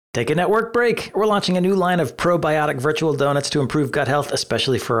Take a network break. We're launching a new line of probiotic virtual donuts to improve gut health,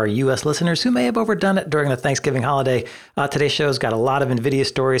 especially for our U.S. listeners who may have overdone it during the Thanksgiving holiday. Today's show's got a lot of Nvidia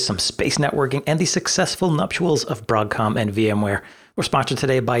stories, some space networking, and the successful nuptials of Broadcom and VMware. We're sponsored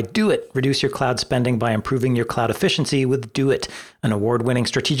today by Do It. Reduce your cloud spending by improving your cloud efficiency with Do It, an award-winning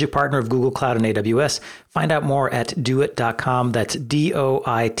strategic partner of Google Cloud and AWS. Find out more at doit.com. That's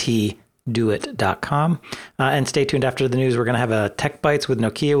DOIT. doit.com. And stay tuned after the news. We're going to have a Tech Bites with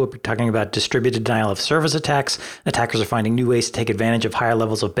Nokia. We'll be talking about distributed denial of service attacks. Attackers are finding new ways to take advantage of higher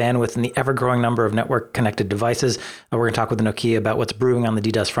levels of bandwidth and the ever-growing number of network-connected devices. We're going to talk with Nokia about what's brewing on the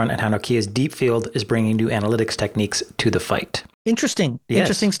DDoS front and how Nokia's Deep Field is bringing new analytics techniques to the fight. Interesting. Yes.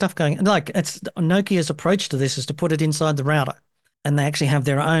 Interesting stuff going. Like, it's Nokia's approach to this is to put it inside the router. And they actually have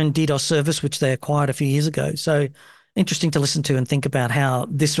their own DDoS service, which they acquired a few years ago. So interesting to listen to and think about how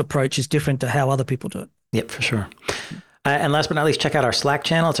this approach is different to how other people do it. Yep, for sure. And last but not least, check out our Slack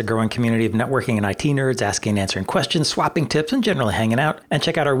channel. It's a growing community of networking and IT nerds asking and answering questions, swapping tips, and generally hanging out. And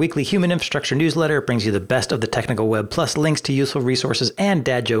check out our weekly Human Infrastructure newsletter. It brings you the best of the technical web, plus links to useful resources and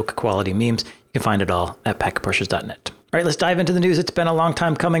dad joke quality memes. You can find it all at packetpushers.net. All right, let's dive into the news. It's been a long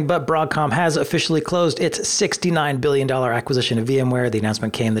time coming, but Broadcom has officially closed its $69 billion acquisition of VMware. The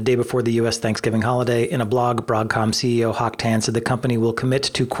announcement came the day before the U.S. Thanksgiving holiday. In a blog, Broadcom CEO Hock Tan said the company will commit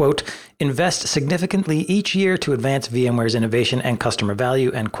to, quote, invest significantly each year to advance VMware's innovation and customer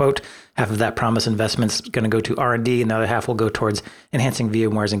value, end quote. Half of that promised investment is going to go to R&D, and the other half will go towards enhancing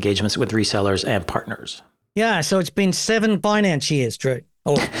VMware's engagements with resellers and partners. Yeah, so it's been 7 finance years, Drew.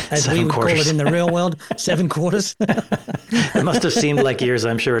 Or as we would call it in the real world, 7 quarters. It must have seemed like years,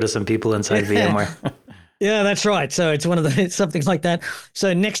 I'm sure, to some people inside VMware. Yeah, that's right. So it's it's something like that.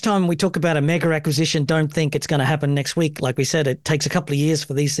 So next time we talk about a mega acquisition, don't think it's going to happen next week. Like we said, it takes a couple of years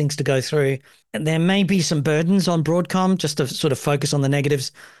for these things to go through. And there may be some burdens on Broadcom just to sort of focus on the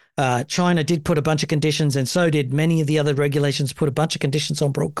negatives. China did put a bunch of conditions, and so did many of the other regulations put a bunch of conditions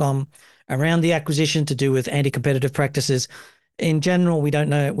on Broadcom around the acquisition to do with anti-competitive practices. In general, we don't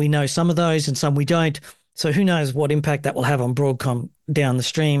know. We know some of those and some we don't. So who knows what impact that will have on Broadcom down the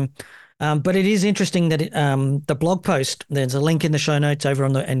stream. But it is interesting that the blog post, there's a link in the show notes over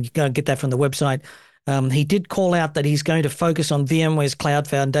on and you go get that from the website. He did call out that he's going to focus on VMware's cloud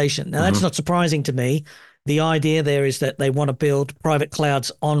foundation. Now, that's not surprising to me. The idea there is that they want to build private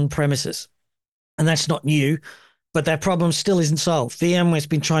clouds on premises. And that's not new, but that problem still isn't solved. VMware's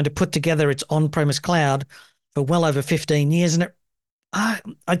been trying to put together its on-premise cloud for well over 15 years. And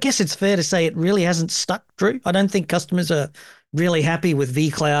I guess it's fair to say it really hasn't stuck, Drew. I don't think customers are really happy with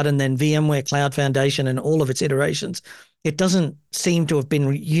vCloud and then VMware Cloud Foundation and all of its iterations. It doesn't seem to have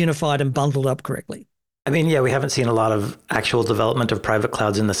been unified and bundled up correctly. I mean, yeah, we haven't seen a lot of actual development of private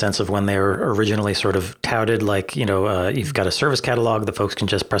clouds in the sense of when they were originally sort of touted, like, you've got a service catalog that folks can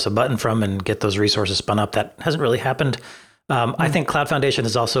just press a button from and get those resources spun up. That hasn't really happened. I think Cloud Foundation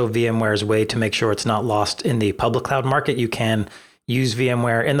is also VMware's way to make sure it's not lost in the public cloud market. You can use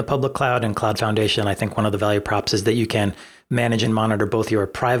VMware in the public cloud and Cloud Foundation. I think one of the value props is that you can manage and monitor both your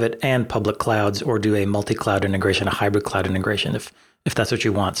private and public clouds or do a multi-cloud integration, a hybrid cloud integration, if that's what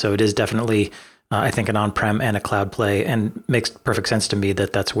you want. So it is definitely, I think, an on-prem and a cloud play, and makes perfect sense to me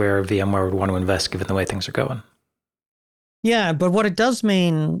that that's where VMware would want to invest given the way things are going. Yeah, but what it does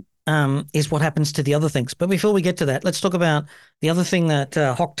mean is what happens to the other things. But before we get to that, let's talk about the other thing that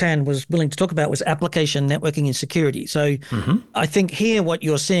Hock Tan was willing to talk about was application networking and security. So I think here what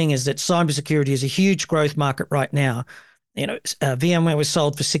you're seeing is that cybersecurity is a huge growth market right now. VMware was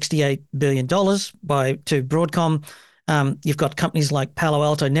sold for $68 billion to Broadcom. You've got companies like Palo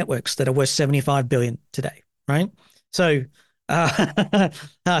Alto Networks that are worth $75 billion today, right? So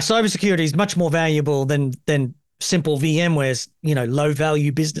cybersecurity is much more valuable than simple VMware's, low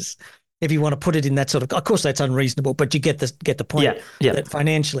value business. If you want to put it in that sort of course, that's unreasonable, but you get the point. Yeah. That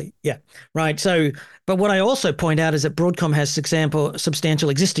financially, right. So, but what I also point out is that Broadcom has substantial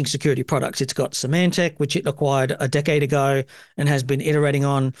existing security products. It's got Symantec, which it acquired a decade ago and has been iterating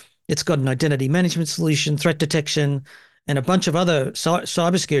on. It's got an identity management solution, threat detection, and a bunch of other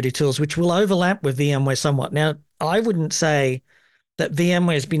cybersecurity tools, which will overlap with VMware somewhat. Now, I wouldn't say that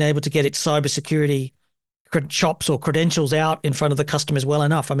VMware has been able to get its cybersecurity chops or credentials out in front of the customers well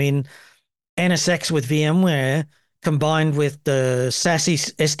enough. I mean, NSX with VMware combined with the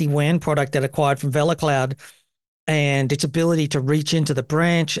SASE SD-WAN product that acquired from VelaCloud and its ability to reach into the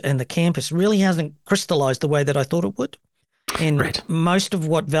branch and the campus really hasn't crystallized the way that I thought it would. And most of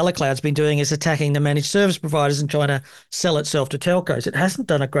what VelaCloud's been doing is attacking the managed service providers and trying to sell itself to telcos. It hasn't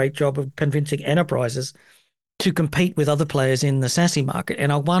done a great job of convincing enterprises to compete with other players in the SASE market.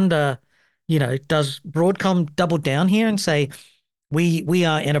 And I wonder, does Broadcom double down here and say, we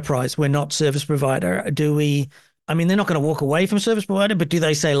are enterprise. We're not service provider. Do we? I mean, they're not going to walk away from service provider, but do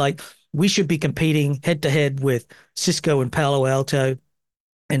they say like we should be competing head to head with Cisco and Palo Alto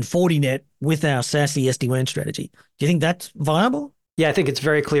and Fortinet with our SASE SD-WAN strategy? Do you think that's viable? Yeah, I think it's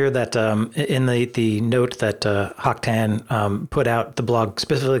very clear that in the note that Hock Tan put out, the blog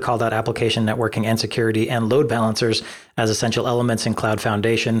specifically called out application networking and security and load balancers as essential elements in Cloud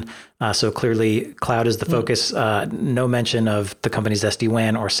Foundation. So clearly, cloud is the focus. No mention of the company's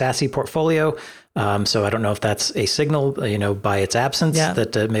SD-WAN or SASE portfolio. So I don't know if that's a signal, by its absence,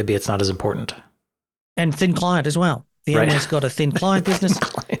 that maybe it's not as important. And thin client as well. VMware's got a thin client business.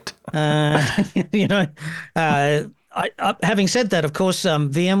 Client. Having said that, of course,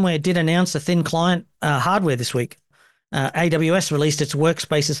 VMware did announce a thin client hardware this week. AWS released its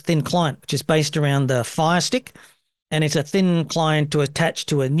Workspaces thin client, which is based around the Fire Stick, and it's a thin client to attach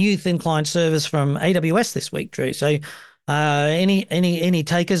to a new thin client service from AWS this week, Drew. So, any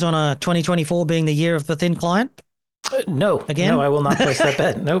takers on a 2024 being the year of the thin client? No, again, no, I will not place that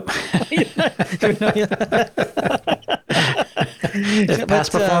bet. Nope. If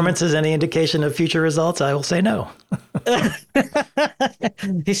past performance is any indication of future results, I will say no.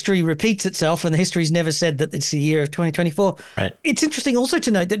 History repeats itself, and the history's never said that it's the year of 2024. Right. It's interesting also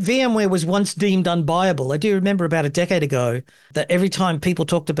to note that VMware was once deemed unbuyable. I do remember about a decade ago that every time people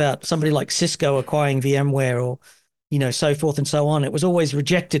talked about somebody like Cisco acquiring VMware or so forth and so on, it was always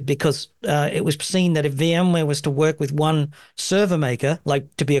rejected because it was seen that if VMware was to work with one server maker,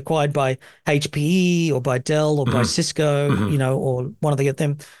 like to be acquired by HPE or by Dell or by Cisco, or one of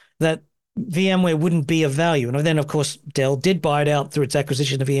them, that VMware wouldn't be of value. And then, of course, Dell did buy it out through its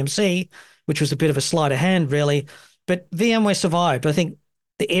acquisition of EMC, which was a bit of a sleight of hand, really. But VMware survived. I think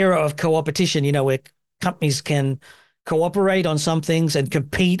the era of co-opetition, where companies can cooperate on some things and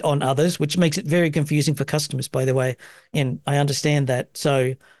compete on others, which makes it very confusing for customers, by the way. And I understand that.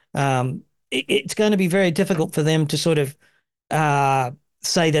 So it's going to be very difficult for them to sort of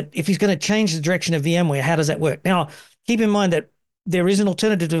say that if he's going to change the direction of VMware, how does that work? Now, keep in mind that there is an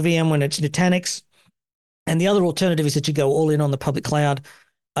alternative to VMware, and it's Nutanix. And the other alternative is that you go all in on the public cloud.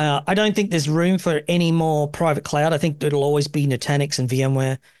 I don't think there's room for any more private cloud. I think it'll always be Nutanix and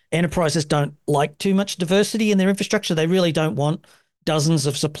VMware. Enterprises don't like too much diversity in their infrastructure. They really don't want dozens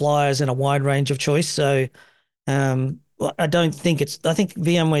of suppliers and a wide range of choice. So I don't think I think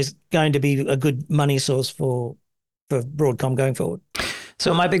VMware is going to be a good money source for Broadcom going forward.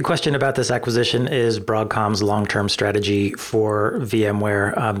 So my big question about this acquisition is Broadcom's long-term strategy for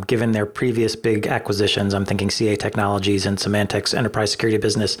VMware. Given their previous big acquisitions, I'm thinking CA Technologies and Symantec's enterprise security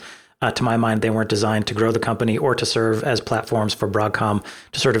business. To my mind, they weren't designed to grow the company or to serve as platforms for Broadcom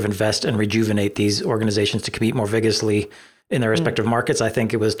to sort of invest and rejuvenate these organizations to compete more vigorously in their respective markets. I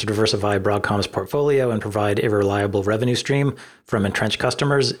think it was to diversify Broadcom's portfolio and provide a reliable revenue stream from entrenched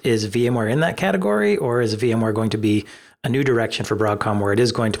customers. Is VMware in that category, or is VMware going to be a new direction for Broadcom where it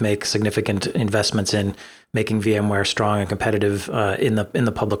is going to make significant investments in making VMware strong and competitive in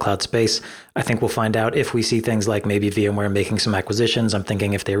the public cloud space? I think we'll find out if we see things like maybe VMware making some acquisitions. I'm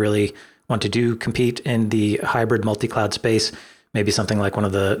thinking if they really want to compete in the hybrid multi-cloud space, maybe something like one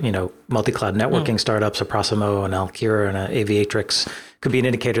of the multi-cloud networking startups, a Proximo and Alkira and Aviatrix, could be an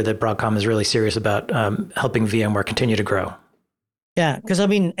indicator that Broadcom is really serious about helping VMware continue to grow. Yeah, because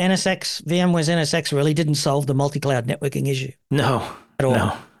VMware's NSX really didn't solve the multi-cloud networking issue. No, at all.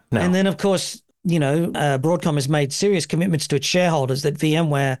 No. And then, of course, Broadcom has made serious commitments to its shareholders that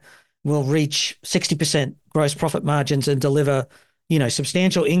VMware will reach 60% gross profit margins and deliver,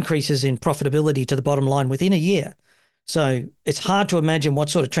 substantial increases in profitability to the bottom line within a year. So it's hard to imagine what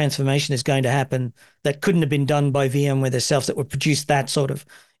sort of transformation is going to happen that couldn't have been done by VMware themselves that would produce that sort of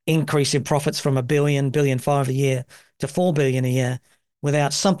increase in profits from $1 billion, $1.5 billion a year to $4 billion a year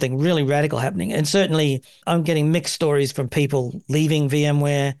without something really radical happening. And certainly I'm getting mixed stories from people leaving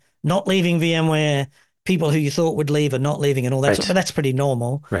VMware, not leaving VMware, people who you thought would leave are not leaving and all that. Right. But that's pretty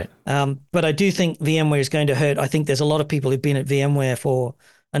normal. Right. But I do think VMware is going to hurt. I think there's a lot of people who've been at VMware for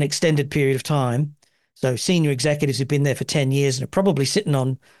an extended period of time. So senior executives who've been there for 10 years and are probably sitting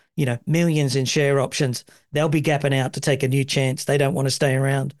on, millions in share options. They'll be gapping out to take a new chance. They don't want to stay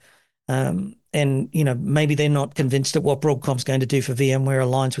around. And, maybe they're not convinced that what Broadcom's going to do for VMware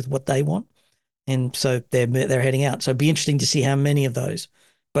aligns with what they want. And so they're heading out. So it'd be interesting to see how many of those.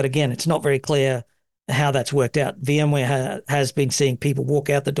 But again, it's not very clear how that's worked out. VMware has been seeing people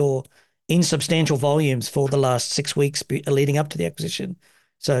walk out the door in substantial volumes for the last 6 weeks leading up to the acquisition.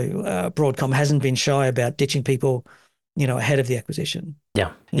 So Broadcom hasn't been shy about ditching people, ahead of the acquisition.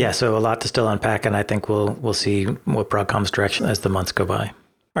 Yeah. So a lot to still unpack, and I think we'll see what Broadcom's direction as the months go by.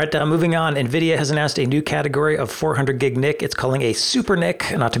 All right, moving on. Nvidia has announced a new category of 400 gig NIC. It's calling a super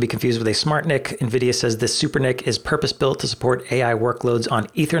NIC, not to be confused with a smart NIC. Nvidia says this super NIC is purpose-built to support AI workloads on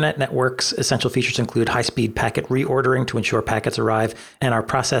Ethernet networks. Essential features include high-speed packet reordering to ensure packets arrive and are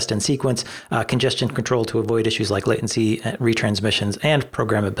processed in sequence, congestion control to avoid issues like latency, retransmissions, and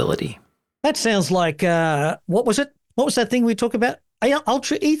programmability. That sounds like what was it? What was that thing we talked about?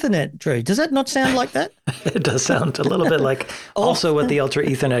 Ultra Ethernet, Drew. Does that not sound like that? It does sound a little bit like also what the Ultra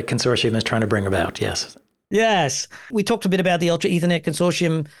Ethernet Consortium is trying to bring about. Yes. Yes. We talked a bit about the Ultra Ethernet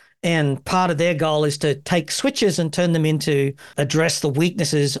Consortium, and part of their goal is to take switches and turn them into address the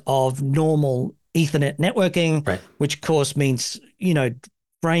weaknesses of normal Ethernet networking, right, which of course means,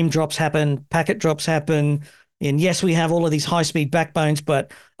 frame drops happen, packet drops happen. And yes, we have all of these high-speed backbones,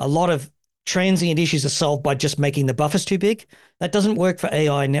 but a lot of transient issues are solved by just making the buffers too big. That doesn't work for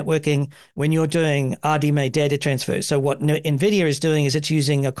AI networking when you're doing RDMA data transfer. So what Nvidia is doing is it's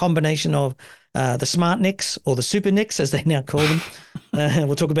using a combination of the smart NICs or the super NICs, as they now call them.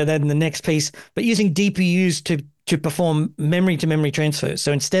 We'll talk about that in the next piece, but using DPUs to perform memory-to-memory transfers.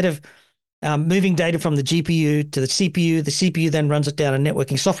 So instead of moving data from the GPU to the CPU then runs it down a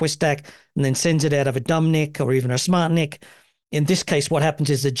networking software stack and then sends it out of a dumb NIC or even a smart NIC. In this case, what happens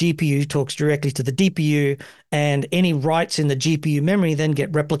is the GPU talks directly to the DPU, and any writes in the GPU memory then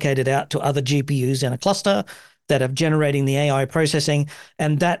get replicated out to other GPUs in a cluster that are generating the AI processing.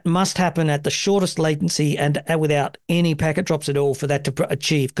 And that must happen at the shortest latency and without any packet drops at all for that to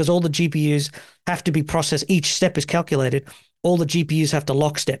achieve, because all the GPUs have to be processed. Each step is calculated. All the GPUs have to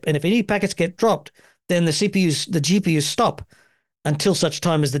lockstep. And if any packets get dropped, then the GPUs stop until such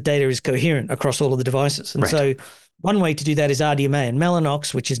time as the data is coherent across all of the devices. And so one way to do that is RDMA, and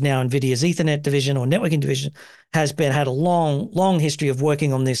Mellanox, which is now NVIDIA's Ethernet division or networking division, had a long history of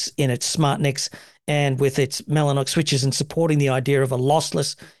working on this in its smart NICs and with its Mellanox switches and supporting the idea of a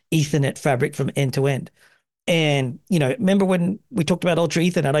lossless Ethernet fabric from end to end. And, remember when we talked about Ultra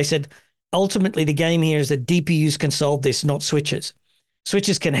Ethernet, I said, ultimately the game here is that DPUs can solve this, not switches.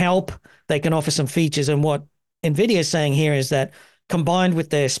 Switches can help. They can offer some features. And what NVIDIA is saying here is that combined with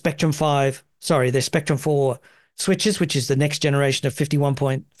their Spectrum 4 switches, which is the next generation of 51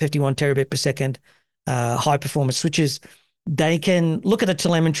 terabit per second high performance switches, they can look at the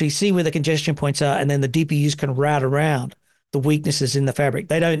telemetry, see where the congestion points are, and then the DPUs can route around the weaknesses in the fabric.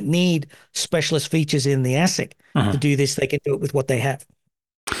 They don't need specialist features in the ASIC to do this. They can do it with what they have.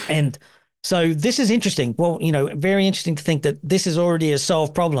 And so this is interesting. Well, very interesting to think that this is already a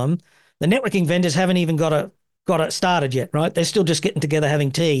solved problem. The networking vendors haven't even got it started yet, right? They're still just getting together,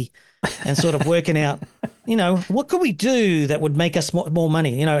 having tea and sort of working out, what could we do that would make us more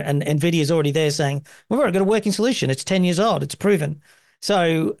money? And NVIDIA's already there saying, we've already got a working solution. It's 10 years old. It's proven.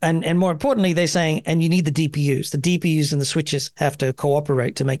 So, and more importantly, they're saying, and you need the DPUs. The DPUs and the switches have to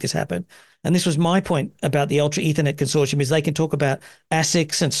cooperate to make this happen. And this was my point about the Ultra Ethernet Consortium, is they can talk about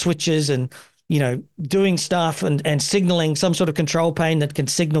ASICs and switches and, doing stuff and signaling some sort of control plane that can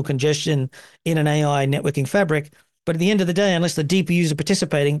signal congestion in an AI networking fabric. But at the end of the day, unless the DPUs are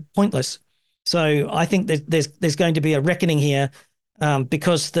participating, pointless. So I think that there's going to be a reckoning here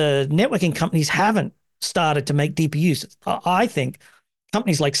because the networking companies haven't started to make DPUs. I think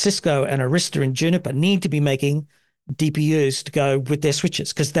companies like Cisco and Arista and Juniper need to be making DPUs to go with their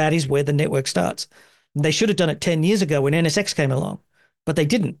switches, because that is where the network starts. They should have done it 10 years ago when NSX came along, but they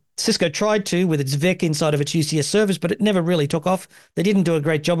didn't. Cisco tried to with its VEC inside of its UCS servers, but it never really took off. They didn't do a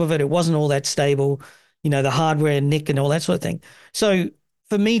great job of it. It wasn't all that stable, the hardware NIC and all that sort of thing. So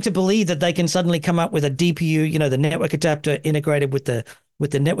for me to believe that they can suddenly come up with a DPU, the network adapter integrated with the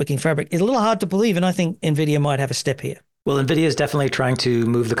networking fabric, is a little hard to believe. And I think NVIDIA might have a step here. Well, NVIDIA is definitely trying to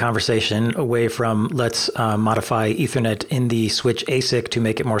move the conversation away from let's modify Ethernet in the switch ASIC to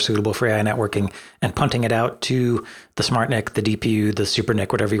make it more suitable for AI networking, and punting it out to the smart NIC, the DPU, the super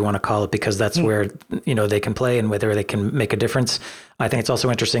NIC, whatever you want to call it, because that's where they can play and whether they can make a difference. I think it's also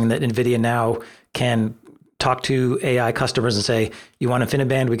interesting that NVIDIA now can talk to AI customers and say, you want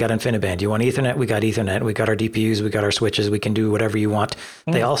InfiniBand? We got InfiniBand. You want Ethernet? We got Ethernet. We got our DPUs. We got our switches. We can do whatever you want.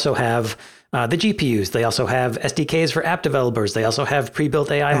 They also have the GPUs. They also have SDKs for app developers. They also have pre-built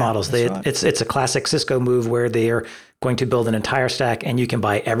AI models. Right. It's a classic Cisco move where they are going to build an entire stack, and you can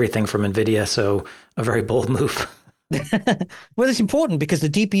buy everything from NVIDIA. So a very bold move. Well, it's important because the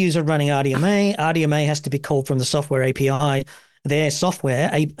DPUs are running RDMA. RDMA has to be called from the software API. Their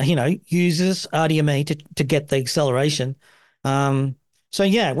software, uses RDMA to get the acceleration. So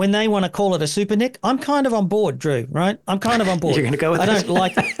yeah, when they want to call it a super NIC, I'm kind of on board, Drew. Right? I'm kind of on board. You're going to go with I this? don't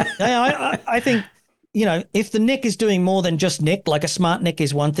like. I think if the NIC is doing more than just NIC, like a smart NIC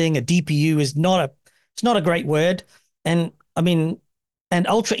is one thing. A DPU is not a. It's not a great word. And I mean, And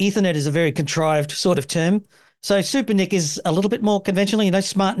Ultra Ethernet is a very contrived sort of term. So SuperNIC is a little bit more conventional,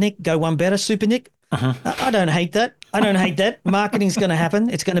 Smart NIC, go one better, SuperNIC. I don't hate that. I don't hate that. Marketing's going to happen.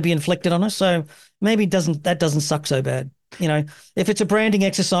 It's going to be inflicted on us. So maybe that doesn't suck so bad. If it's a branding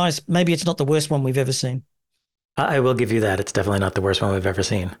exercise, maybe it's not the worst one we've ever seen. I will give you that. It's definitely not the worst one we've ever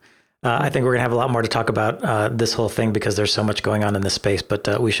seen. I think we're going to have a lot more to talk about this whole thing because there's so much going on in this space,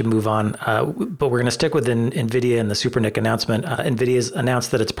 but we should move on. But we're going to stick with NVIDIA and the SuperNIC announcement. NVIDIA's announced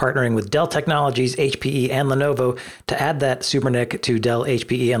that it's partnering with Dell Technologies, HPE, and Lenovo to add that SuperNIC to Dell,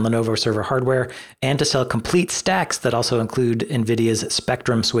 HPE, and Lenovo server hardware and to sell complete stacks that also include NVIDIA's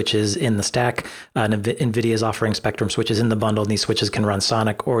Spectrum switches in the stack. NVIDIA is offering Spectrum switches in the bundle, and these switches can run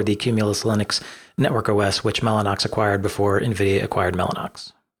Sonic or the Cumulus Linux network OS, which Mellanox acquired before NVIDIA acquired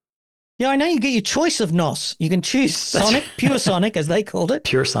Mellanox. Yeah, I know you get your choice of NOS. You can choose Sonic, Pure Sonic, as they called it.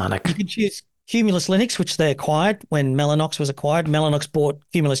 Pure Sonic. You can choose Cumulus Linux, which they acquired when Mellanox was acquired. Mellanox bought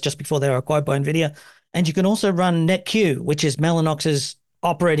Cumulus just before they were acquired by NVIDIA. And you can also run NetQ, which is Mellanox's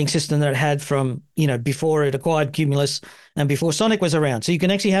operating system that it had from, before it acquired Cumulus and before Sonic was around. So you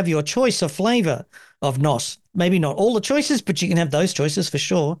can actually have your choice of flavor of NOS. Maybe not all the choices, but you can have those choices for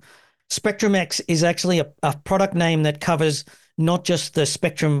sure. Spectrum X is actually a product name that covers not just the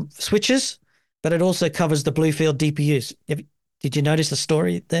Spectrum switches, but it also covers the Bluefield DPUs. Did you notice the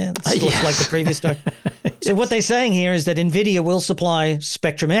story there? It's like the previous story. Yes. So what they're saying here is that NVIDIA will supply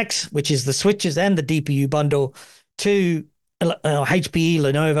Spectrum X, which is the switches and the DPU bundle, to HPE,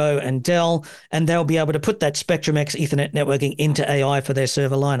 Lenovo, and Dell, and they'll be able to put that Spectrum X Ethernet networking into AI for their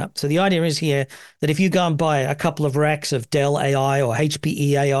server lineup. So the idea is here that if you go and buy a couple of racks of Dell AI or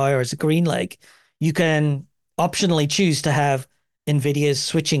HPE AI or as a GreenLake, you can optionally choose to have NVIDIA's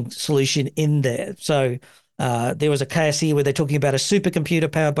switching solution in there. So there was a case here where they're talking about a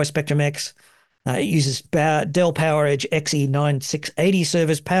supercomputer powered by Spectrum X. It uses Dell PowerEdge XE9680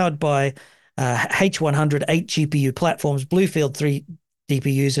 servers powered by H100 8 GPU platforms, Bluefield 3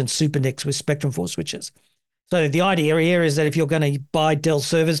 DPUs, and SuperNICs with Spectrum 4 switches. So the idea here is that if you're going to buy Dell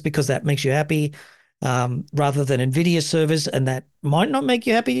servers because that makes you happy, rather than NVIDIA servers, and that might not make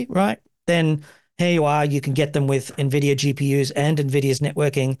you happy, right? Then here you are, you can get them with NVIDIA GPUs and NVIDIA's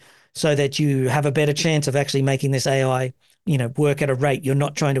networking so that you have a better chance of actually making this AI, work at a rate. You're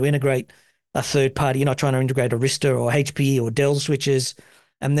not trying to integrate a third party. You're not trying to integrate Arista or HPE or Dell switches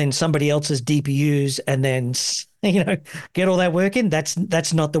and then somebody else's DPUs and then, get all that working. That's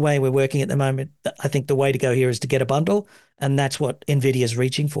not the way we're working at the moment. I think the way to go here is to get a bundle, and that's what NVIDIA is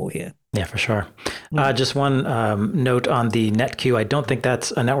reaching for here. Yeah, for sure. Just one note on the NetQ. I don't think that's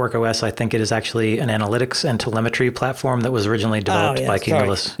a network OS. I think it is actually an analytics and telemetry platform that was originally developed by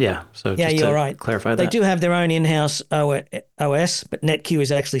Cumulus. Sorry. Yeah, so just you're right. Clarify that. They do have their own in-house OS, but NetQ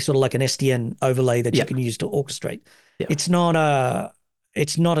is actually sort of like an SDN overlay that you can use to orchestrate. Yeah.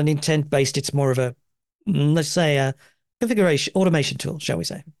 It's not an intent-based. It's more of a, let's say, a configuration automation tool, shall we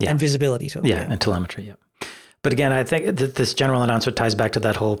say, and visibility tool. Yeah, and telemetry. Yeah. But again, I think that this general announcement ties back to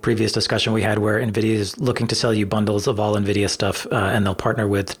that whole previous discussion we had where NVIDIA is looking to sell you bundles of all NVIDIA stuff, and they'll partner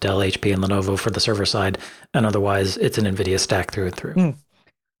with Dell, HP, and Lenovo for the server side. And otherwise, it's an NVIDIA stack through and through.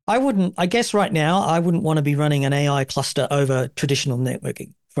 I guess right now, I wouldn't want to be running an AI cluster over traditional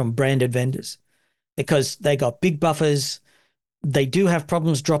networking from branded vendors because they got big buffers. They do have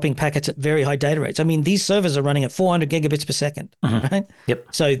problems dropping packets at very high data rates. I mean, these servers are running at 400 gigabits per second, right? Yep.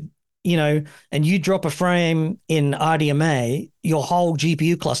 So, and you drop a frame in RDMA, your whole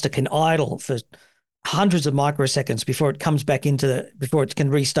GPU cluster can idle for hundreds of microseconds before it comes back before it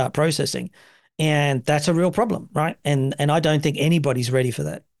can restart processing. And that's a real problem, right? And I don't think anybody's ready for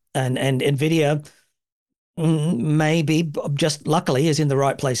that. And NVIDIA maybe just luckily is in the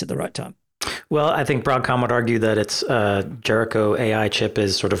right place at the right time. Well, I think Broadcom would argue that its Jericho AI chip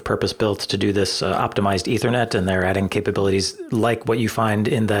is sort of purpose-built to do this optimized Ethernet, and they're adding capabilities like what you find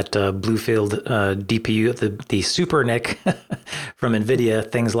in that Bluefield DPU, the SuperNIC from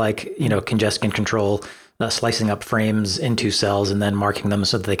NVIDIA, things like, congestion control, slicing up frames into cells and then marking them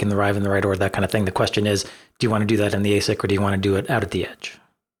so that they can arrive in the right order, that kind of thing. The question is, do you want to do that in the ASIC or do you want to do it out at the edge?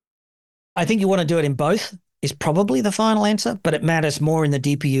 I think you want to do it in both. Is probably the final answer, but it matters more in the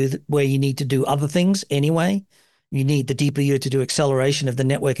DPU where you need to do other things anyway. You need the DPU to do acceleration of the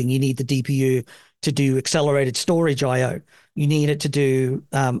networking. You need the DPU to do accelerated storage I/O. You need it to do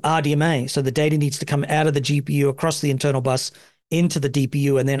RDMA. So the data needs to come out of the GPU across the internal bus into the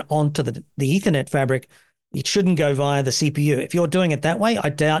DPU and then onto the Ethernet fabric. It shouldn't go via the CPU. If you're doing it that way, I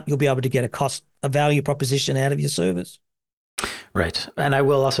doubt you'll be able to get a value proposition out of your servers. Right. And I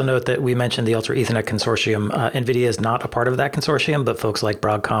will also note that we mentioned the Ultra Ethernet Consortium. NVIDIA is not a part of that consortium, but folks like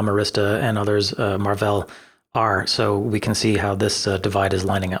Broadcom, Arista, and others, Marvell, are, so we can see how this divide is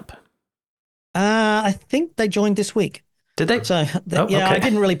lining up. I think they joined this week. Did they? So Oh, yeah, I okay.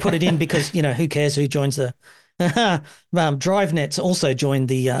 didn't really put it in because who cares who joins the DriveNet's also joined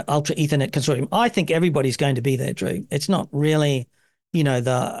the Ultra Ethernet Consortium. I think everybody's going to be there, Drew. It's not really,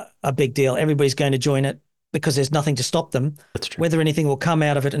 a big deal. Everybody's going to join it because there's nothing to stop them. That's true. Whether anything will come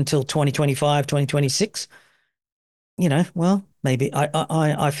out of it until 2025, 2026, well, maybe.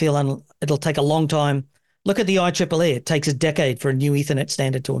 I feel it'll take a long time. Look at the IEEE. It takes a decade for a new Ethernet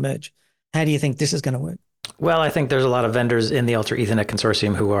standard to emerge. How do you think this is going to work? Well, I think there's a lot of vendors in the Ultra Ethernet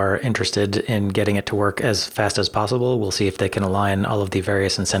Consortium who are interested in getting it to work as fast as possible. We'll see if they can align all of the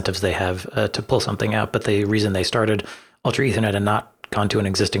various incentives they have to pull something out. But the reason they started Ultra Ethernet and not gone to an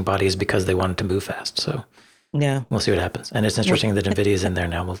existing body is because they wanted to move fast. So yeah, we'll see what happens. And it's interesting that NVIDIA is in there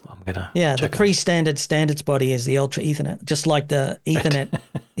now. I'm gonna the pre-standard standards body is the Ultra Ethernet, just like the Ethernet.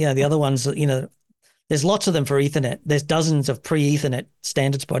 Right. The other ones. There's lots of them for Ethernet. There's dozens of pre-Ethernet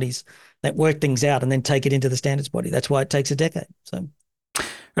standards bodies that work things out and then take it into the standards body. That's why it takes a decade. So.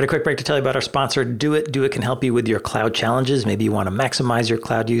 Right, a quick break to tell you about our sponsor, Do It. Do It can help you with your cloud challenges. Maybe you want to maximize your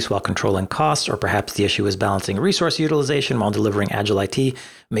cloud use while controlling costs, or perhaps the issue is balancing resource utilization while delivering agile IT.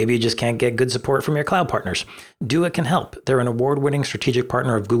 Maybe you just can't get good support from your cloud partners. Do It can help. They're an award-winning strategic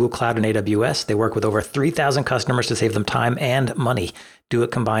partner of Google Cloud and AWS. They work with over 3,000 customers to save them time and money. Do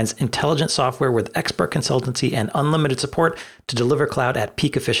It combines intelligent software with expert consultancy and unlimited support to deliver cloud at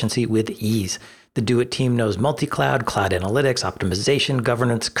peak efficiency with ease. The Do It team knows multi-cloud, cloud analytics, optimization,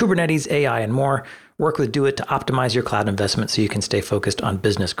 governance, Kubernetes, AI, and more. Work with Do It to optimize your cloud investment so you can stay focused on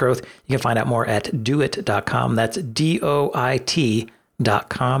business growth. You can find out more at doit.com. That's DOIT.com.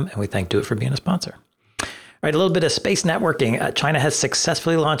 And we thank Do It for being a sponsor. All right, a little bit of space networking. China has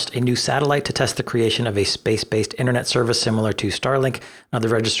successfully launched a new satellite to test the creation of a space-based internet service similar to Starlink. Now, the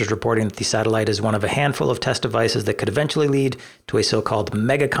Register is reporting that the satellite is one of a handful of test devices that could eventually lead to a so-called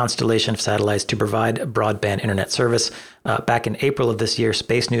mega constellation of satellites to provide broadband internet service. Back in April of this year,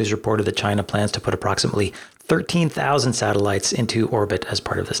 Space News reported that China plans to put approximately 13,000 satellites into orbit as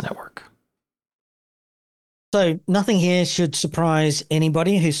part of this network. So nothing here should surprise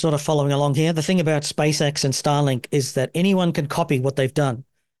anybody who's sort of following along here. The thing about SpaceX and Starlink is that anyone can copy what they've done.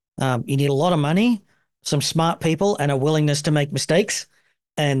 You need a lot of money, some smart people, and a willingness to make mistakes.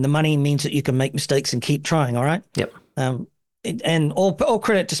 And the money means that you can make mistakes and keep trying, all right? Yep. And all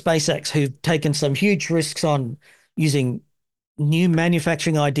credit to SpaceX, who've taken some huge risks on using new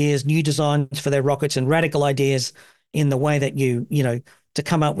manufacturing ideas, new designs for their rockets, and radical ideas in the way that to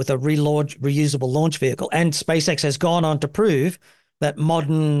come up with a reusable launch vehicle. And SpaceX has gone on to prove that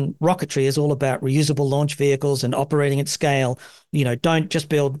modern rocketry is all about reusable launch vehicles and operating at scale. Don't just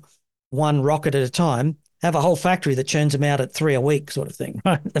build one rocket at a time, have a whole factory that churns them out at 3 a week sort of thing,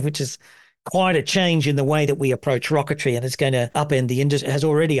 right? Which is quite a change in the way that we approach rocketry, and it's going to upend the industry, has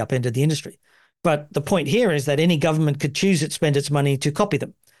already upended the industry. But the point here is that any government could choose to spend its money to copy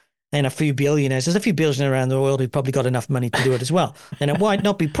them. And there's a few billionaires around the world who've probably got enough money to do it as well. And it might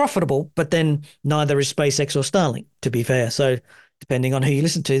not be profitable, but then neither is SpaceX or Starlink, to be fair. So depending on who you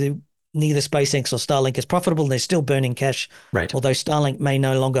listen to, neither SpaceX or Starlink is profitable. They're still burning cash. Right. Although Starlink may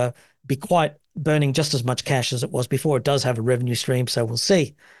no longer be quite burning just as much cash as it was before. It does have a revenue stream, so we'll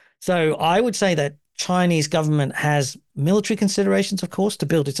see. So I would say that Chinese government has military considerations, of course, to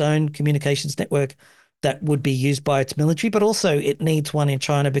build its own communications network that would be used by its military, but also it needs one in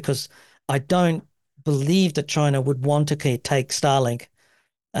China because I don't believe that China would want to take Starlink.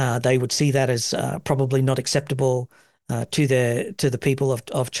 They would see that as probably not acceptable to the people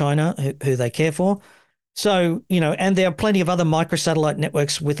of China who they care for. So, and there are plenty of other microsatellite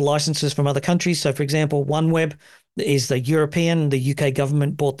networks with licenses from other countries. So, for example, OneWeb is the UK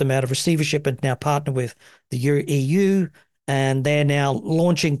government bought them out of receivership and now partner with the EU. And they're now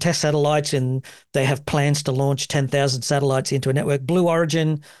launching test satellites, and they have plans to launch 10,000 satellites into a network. Blue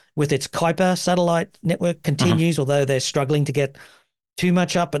Origin, with its Kuiper satellite network, continues, although they're struggling to get too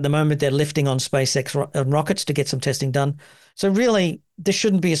much up. At the moment, they're lifting on SpaceX rockets to get some testing done. So really, this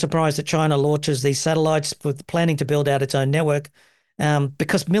shouldn't be a surprise that China launches these satellites with planning to build out its own network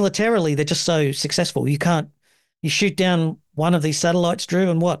because militarily, they're just so successful. You shoot down one of these satellites, Drew,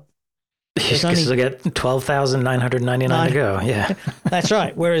 and what? There's only get 12,999 to go. Yeah, that's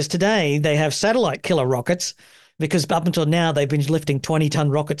right. Whereas today they have satellite killer rockets because up until now they've been lifting 20-ton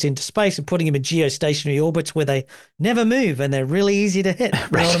rockets into space and putting them in geostationary orbits where they never move and they're really easy to hit.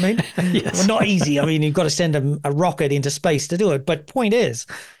 You know what I mean? Yes. Well, not easy. I mean, you've got to send a rocket into space to do it. But point is,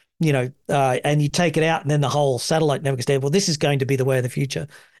 and you take it out and then the whole satellite network is dead. Well, this is going to be the way of the future.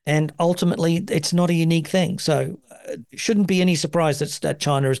 And ultimately, it's not a unique thing. So it shouldn't be any surprise that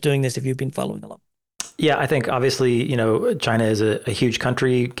China is doing this if you've been following along. Yeah, I think obviously, China is a huge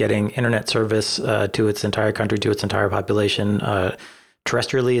country. Getting internet service to its entire country, to its entire population,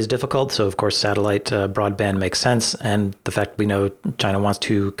 terrestrially is difficult. So, of course, satellite broadband makes sense. And the fact we know China wants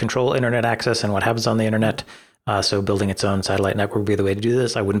to control internet access and what happens on the internet. So building its own satellite network would be the way to do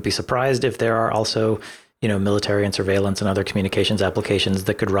this. I wouldn't be surprised if there are also, military and surveillance and other communications applications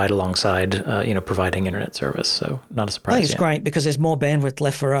that could ride alongside, providing internet service. So not a surprise. I think it's great because there's more bandwidth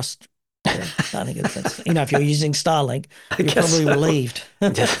left for us. Yeah, I think it's if you're using Starlink, you're probably relieved.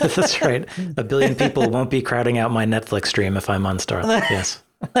 That's right. 1 billion people won't be crowding out my Netflix stream if I'm on Starlink. Yes.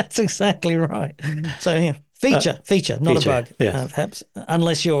 That's exactly right. So yeah, feature, not a bug. Yeah. Perhaps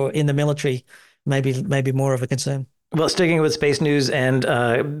unless you're in the military, maybe more of a concern. Well, sticking with space news and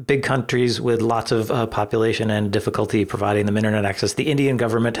big countries with lots of population and difficulty providing them internet access, the Indian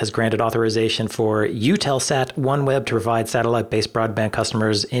government has granted authorization for Eutelsat OneWeb to provide satellite-based broadband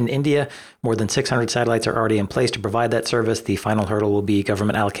customers in India. More than 600 satellites are already in place to provide that service. The final hurdle will be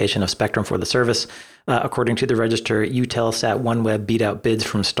government allocation of spectrum for the service. According to the register, Eutelsat OneWeb beat out bids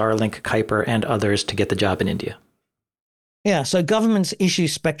from Starlink, Kuiper, and others to get the job in India. Yeah, so governments issue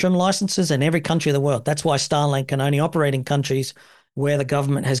spectrum licenses in every country of the world. That's why Starlink can only operate in countries where the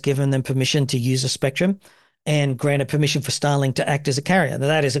government has given them permission to use a spectrum and granted permission for Starlink to act as a carrier. Now,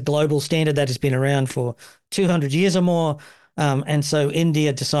 that is a global standard that has been around for 200 years or more. And so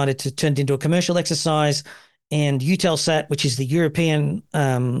India decided to turn it into a commercial exercise, and Eutelsat, which is the European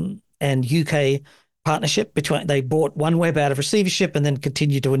and UK partnership they bought OneWeb out of receivership and then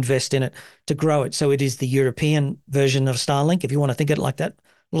continued to invest in it to grow it. So it is the European version of Starlink, if you want to think of it like that.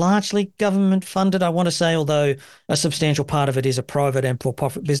 Largely government funded, I want to say, although a substantial part of it is a private and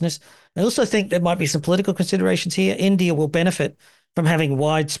for-profit business. I also think there might be some political considerations here. India will benefit from having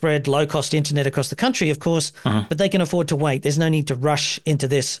widespread low-cost internet across the country, of course, but they can afford to wait. There's no need to rush into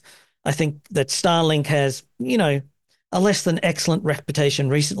this. I think that Starlink has, a less than excellent reputation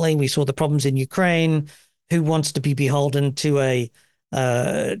recently. We saw the problems in Ukraine. Who wants to be beholden to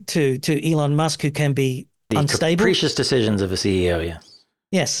to Elon Musk, who can be unstable? Capricious decisions of a CEO, yes.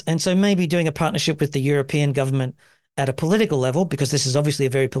 Yes, and so maybe doing a partnership with the European government at a political level, because this is obviously a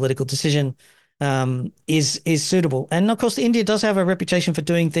very political decision, is suitable. And of course, India does have a reputation for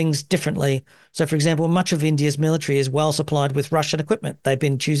doing things differently. So, for example, much of India's military is well supplied with Russian equipment. They've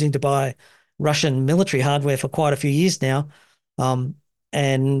been choosing to buy Russian military hardware for quite a few years now.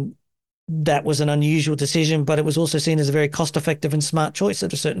 And that was an unusual decision, but it was also seen as a very cost-effective and smart choice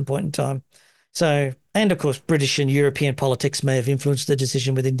at a certain point in time. So, and of course, British and European politics may have influenced the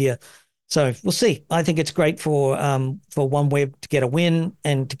decision with India. So we'll see. I think it's great for OneWeb to get a win,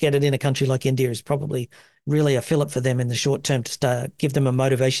 and to get it in a country like India is probably really a fillip for them in the short term to give them a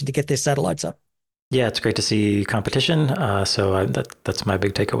motivation to get their satellites up. Yeah, it's great to see competition. So that's my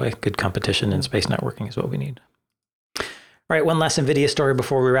big takeaway. Good competition in space networking is what we need. All right, one last NVIDIA story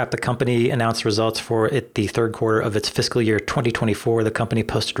before we wrap. The company announced results for the third quarter of its fiscal year 2024. The company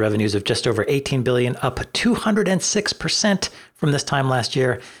posted revenues of just over $18 billion, up 206% from this time last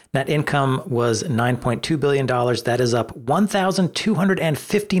year. Net income was $9.2 billion. That is up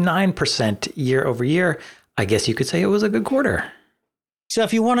 1,259% year over year. I guess you could say it was a good quarter. So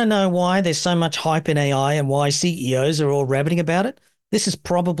if you want to know why there's so much hype in AI and why CEOs are all rabbiting about it, this is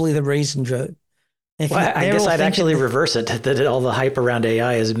probably the reason, Drew. Well, I guess I'd actually reverse it, that all the hype around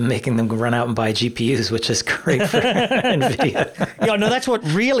AI is making them run out and buy GPUs, which is great for NVIDIA. Yeah, no, that's what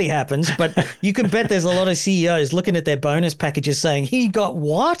really happens. But you can bet there's a lot of CEOs looking at their bonus packages saying, he got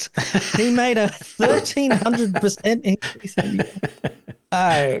what? He made a 1,300% increase.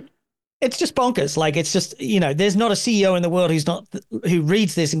 It's just bonkers. Like, it's just, there's not a CEO in the world who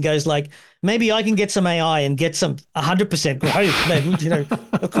reads this and goes like, maybe I can get some AI and get some 100% growth.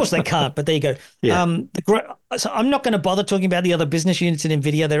 Of course they can't, but there you go. Yeah. So I'm not going to bother talking about the other business units in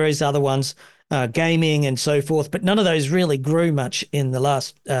NVIDIA. There is other ones, gaming and so forth, but none of those really grew much in the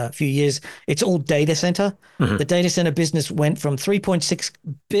last few years. It's all data center. Mm-hmm. The data center business went from $3.6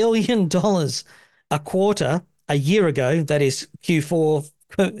 billion a quarter a year ago. That is Q4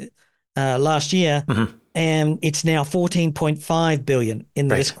 last year, mm-hmm. and it's now 14.5 billion in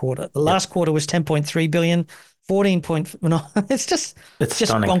this quarter. The last quarter was 10.3 billion, 14 point. No, it's just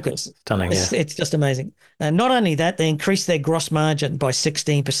stunning. Bonkers. Stunning, it's just amazing. And not only that, they increased their gross margin by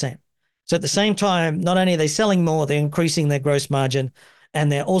 16%. So at the same time, not only are they selling more, they're increasing their gross margin,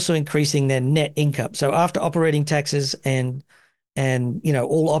 and they're also increasing their net income. So after operating taxes and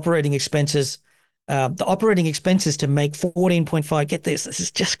all operating expenses. The operating expenses to make 14.5, get this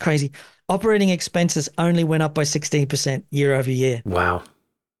is just crazy. Operating expenses only went up by 16% year over year. Wow.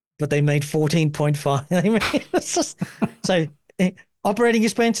 But they made 14.5. So operating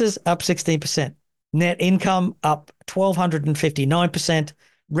expenses up 16%. Net income up 1,259%.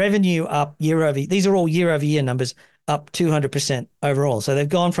 Revenue up year over. These are all year over year numbers, up 200% overall. So they've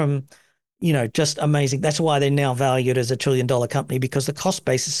gone from, just amazing. That's why they're now valued as $1 trillion company, because the cost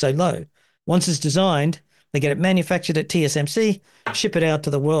base is so low. Once it's designed, they get it manufactured at TSMC, ship it out to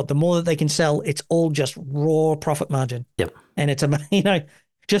the world. The more that they can sell, it's all just raw profit margin. Yep. And it's,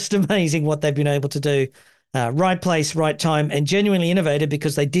 just amazing what they've been able to do. Right place, right time, and genuinely innovative,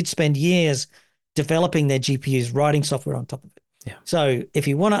 because they did spend years developing their GPUs, writing software on top of it. Yeah. So if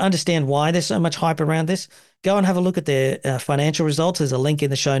you want to understand why there's so much hype around this, go and have a look at their financial results. There's a link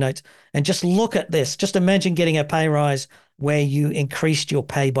in the show notes. And just look at this. Just imagine getting a pay rise where you increased your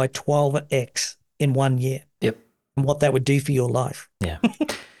pay by 12x in 1 year. Yep. And what that would do for your life. Yeah.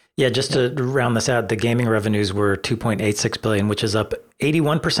 Yeah, just to round this out, the gaming revenues were $2.86 billion, which is up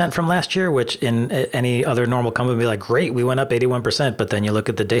 81% from last year, which in any other normal company would be like, great, we went up 81%. But then you look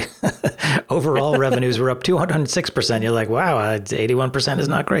at the data, overall revenues were up 206%. You're like, wow, 81% is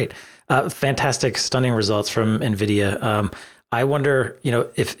not great. Fantastic, stunning results from Nvidia. I wonder,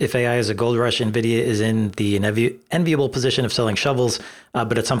 if AI is a gold rush, Nvidia is in the enviable position of selling shovels.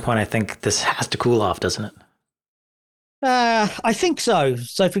 But at some point, I think this has to cool off, doesn't it? I think so.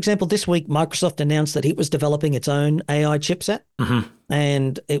 So, for example, this week, Microsoft announced that it was developing its own AI chipset,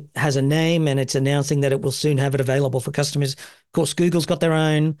 and it has a name, and it's announcing that it will soon have it available for customers. Of course, Google's got their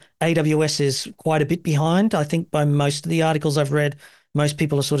own. AWS is quite a bit behind. I think by most of the articles I've read, most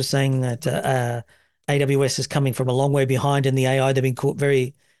people are sort of saying that AWS is coming from a long way behind in the AI. They've been caught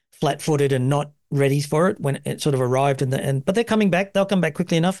very flat-footed and not ready for it when it sort of arrived. But they're coming back. They'll come back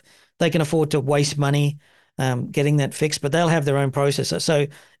quickly enough. They can afford to waste money getting that fixed, but they'll have their own processor. So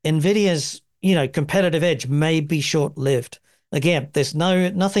Nvidia's, competitive edge may be short-lived. Again, there's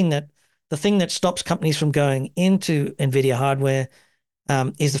nothing the thing that stops companies from going into Nvidia hardware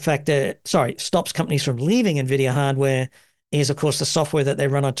is the fact that, stops companies from leaving Nvidia hardware is, of course, the software that they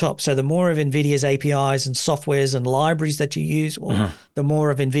run on top. So the more of Nvidia's APIs and softwares and libraries that you use, or the more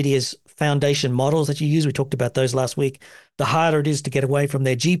of Nvidia's foundation models that you use, we talked about those last week, the harder it is to get away from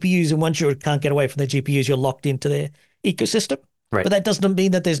their GPUs. And once you can't get away from their GPUs, you're locked into their ecosystem. Right. But that doesn't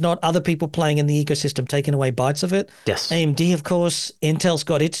mean that there's not other people playing in the ecosystem taking away bites of it. Yes. AMD, of course, Intel's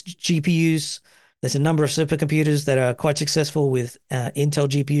got its GPUs. There's a number of supercomputers that are quite successful with Intel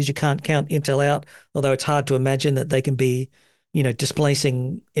GPUs. You can't count Intel out, although it's hard to imagine that they can be,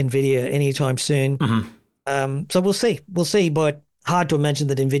 displacing NVIDIA anytime soon. So we'll see. We'll see, but hard to imagine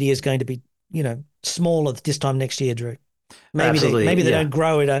that NVIDIA is going to be, smaller this time next year, Drew. Maybe they don't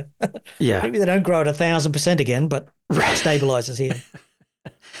grow at maybe they don't grow at 1,000% again, but it stabilizes here.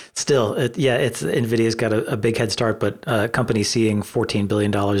 Still, NVIDIA's got a big head start, but companies seeing $14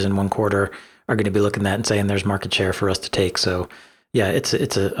 billion in one quarter are going to be looking at that and saying there's market share for us to take. So yeah, it's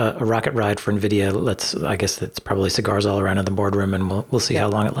a rocket ride for NVIDIA. I guess it's probably cigars all around in the boardroom, and we'll see how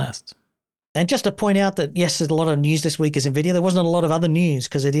long it lasts. And just to point out that, yes, there's a lot of news this week is NVIDIA. There wasn't a lot of other news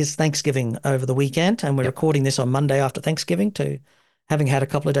because it is Thanksgiving over the weekend, and we're recording this on Monday after Thanksgiving, to having had a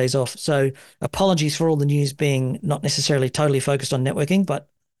couple of days off. So apologies for all the news being not necessarily totally focused on networking, but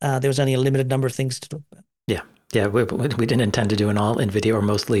there was only a limited number of things to talk about. Yeah, we didn't intend to do an all NVIDIA or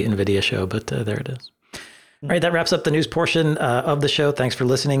mostly NVIDIA show, but there it is. All right, that wraps up the news portion of the show. Thanks for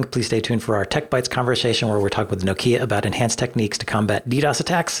listening. Please stay tuned for our Tech Bytes conversation, where we're talking with Nokia about enhanced techniques to combat DDoS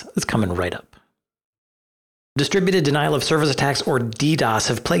attacks. It's coming right up. Distributed denial of service attacks, or DDoS,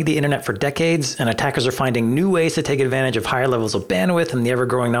 have plagued the internet for decades, and attackers are finding new ways to take advantage of higher levels of bandwidth and the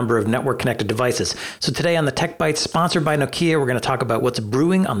ever-growing number of network-connected devices. So today on the Tech Bytes, sponsored by Nokia, we're going to talk about what's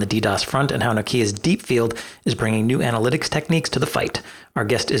brewing on the DDoS front and how Nokia's Deep Field is bringing new analytics techniques to the fight. Our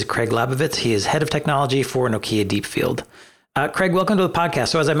guest is Craig Labovitz. He is head of technology for Nokia Deep Field. Craig, welcome to the podcast.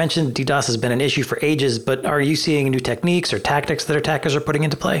 So as I mentioned, DDoS has been an issue for ages, but are you seeing new techniques or tactics that attackers are putting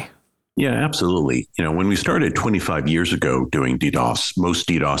into play? Yeah, absolutely. When we started 25 years ago doing DDoS, most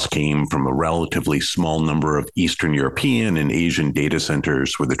DDoS came from a relatively small number of Eastern European and Asian data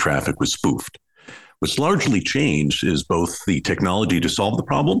centers where the traffic was spoofed. What's largely changed is both the technology to solve the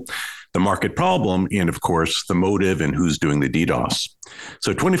problem, the market problem, and of course, the motive and who's doing the DDoS.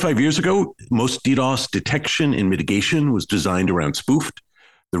 So 25 years ago, most DDoS detection and mitigation was designed around spoofed.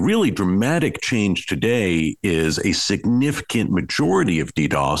 The really dramatic change today is a significant majority of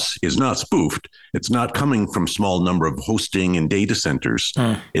DDoS is not spoofed. It's not coming from small number of hosting and data centers.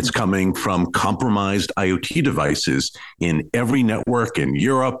 It's coming from compromised IoT devices in every network in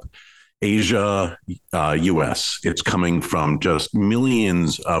Europe, Asia, US. It's coming from just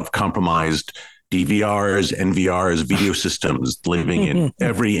millions of compromised DVRs, NVRs, video systems living in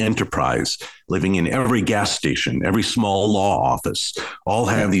every enterprise, living in every gas station, every small law office, all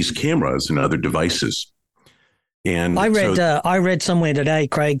have these cameras and other devices. And I read somewhere today,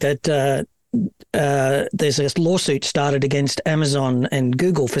 Craig, that there's a lawsuit started against Amazon and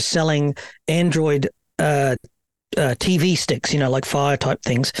Google for selling Android TV sticks, like Fire type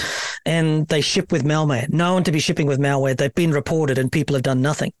things, and they ship with malware. Known to be shipping with malware. They've been reported and people have done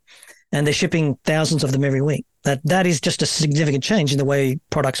nothing. And they're shipping thousands of them every week. That is just a significant change in the way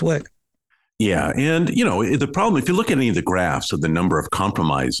products work. Yeah. And, the problem, if you look at any of the graphs of the number of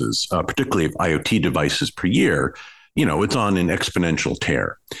compromises, particularly of IoT devices per year, it's on an exponential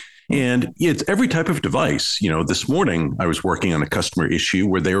tear. And it's every type of device. This morning I was working on a customer issue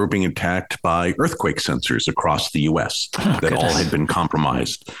where they were being attacked by earthquake sensors across the US that all had been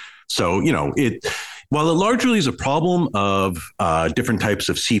compromised. So, while it largely is a problem of different types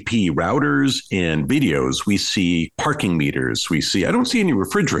of CP routers and videos, we see parking meters. I don't see any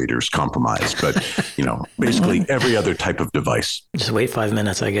refrigerators compromised, but, basically every other type of device. Just wait 5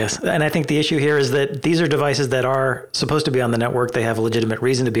 minutes, I guess. And I think the issue here is that these are devices that are supposed to be on the network. They have a legitimate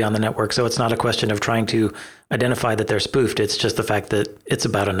reason to be on the network. So it's not a question of trying to identify that they're spoofed. It's just the fact that it's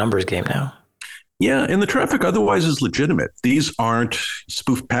about a numbers game now. Yeah, and the traffic otherwise is legitimate. These aren't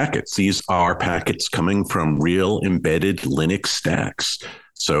spoofed packets. These are packets coming from real embedded Linux stacks.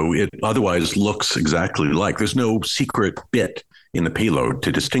 So it otherwise looks exactly like. There's no secret bit in the payload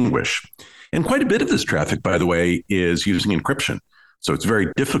to distinguish. And quite a bit of this traffic, by the way, is using encryption. So it's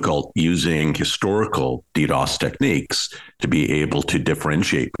very difficult using historical DDoS techniques to be able to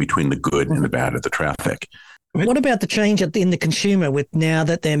differentiate between the good and the bad of the traffic. What about the change in the consumer with now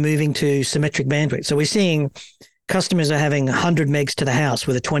that they're moving to symmetric bandwidth? So we're seeing customers are having 100 megs to the house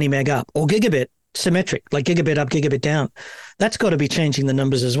with a 20 meg up, or gigabit symmetric, like gigabit up, gigabit down. That's got to be changing the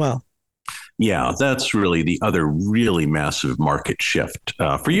numbers as well. Yeah, that's really the other really massive market shift.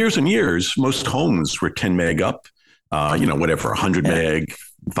 For years and years, most homes were 10 meg up, 100 meg,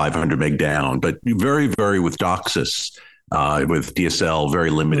 500 meg down, but very, very with DOCSIS. With DSL, very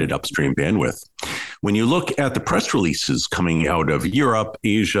limited upstream bandwidth. When you look at the press releases coming out of Europe,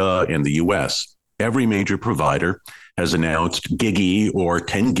 Asia, and the US, every major provider has announced gigi or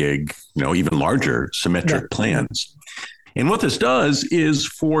 10 gig, even larger symmetric plans. And what this does is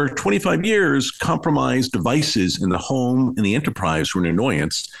for 25 years, compromised devices in the home and the enterprise were an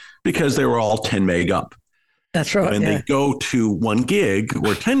annoyance because they were all 10 meg up. That's right. When they go to 1 gig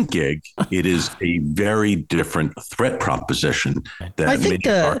or 10 gig, it is a very different threat proposition that many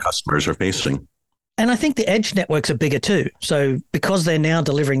of our customers are facing. And I think the edge networks are bigger too. So because they're now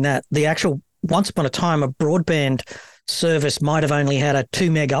delivering that, the actual, once upon a time, a broadband service might have only had a 2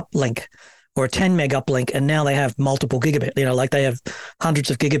 meg uplink or a 10 meg uplink, and now they have multiple gigabit, like they have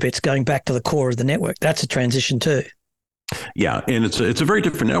hundreds of gigabits going back to the core of the network. That's a transition too. Yeah, and it's a very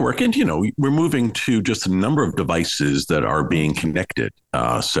different network. And, we're moving to just a number of devices that are being connected.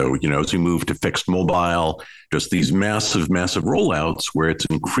 So, as we move to fixed mobile, just these massive rollouts where it's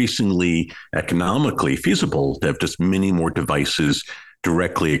increasingly economically feasible to have just many more devices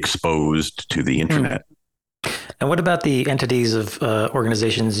directly exposed to the internet. And what about the entities of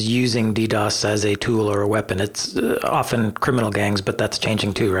organizations using DDoS as a tool or a weapon? It's often criminal gangs, but that's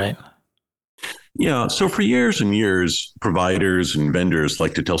changing too, right? Yeah. So for years and years, providers and vendors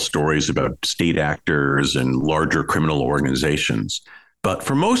like to tell stories about state actors and larger criminal organizations. But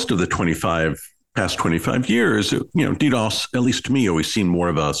for most of the past 25 years, DDoS, at least to me, always seemed more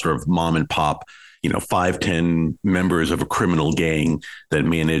of a sort of mom and pop, 5-10 members of a criminal gang that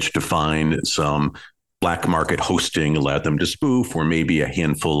managed to find some black market hosting, allowed them to spoof, or maybe a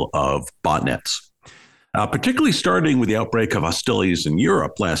handful of botnets. Particularly starting with the outbreak of hostilities in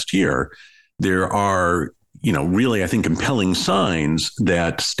Europe last year, there are, really, I think, compelling signs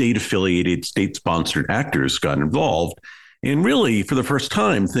that state-affiliated, state-sponsored actors got involved. And really, for the first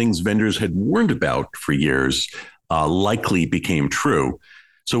time, things vendors had warned about for years likely became true.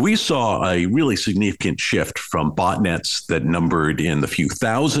 So we saw a really significant shift from botnets that numbered in the few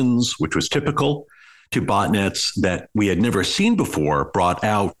thousands, which was typical, to botnets that we had never seen before, brought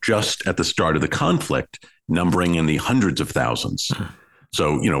out just at the start of the conflict, numbering in the hundreds of thousands.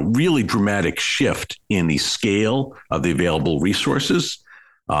 So, really dramatic shift in the scale of the available resources,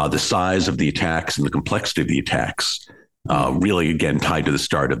 the size of the attacks and the complexity of the attacks, really, again, tied to the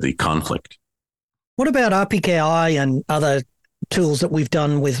start of the conflict. What about RPKI and other tools that we've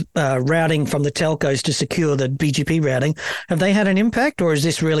done with routing from the telcos to secure the BGP routing? Have they had an impact, or is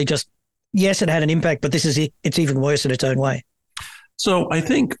this really just, yes, it had an impact, but it's even worse in its own way? So I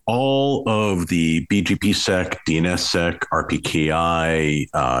think all of the BGPsec, DNSSEC, RPKI,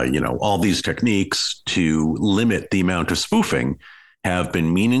 all these techniques to limit the amount of spoofing have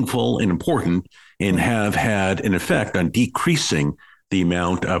been meaningful and important and have had an effect on decreasing the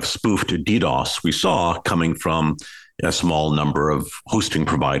amount of spoofed DDoS we saw coming from a small number of hosting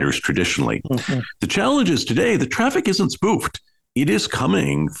providers traditionally. Mm-hmm. The challenge is today, the traffic isn't spoofed. It is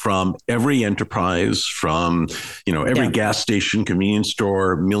coming from every enterprise, from every gas station, convenience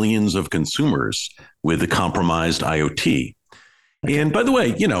store, millions of consumers with a compromised IoT. Okay. And by the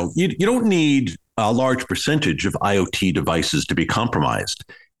way, you don't need a large percentage of IoT devices to be compromised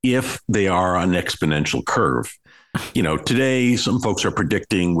if they are on an exponential curve. Today, some folks are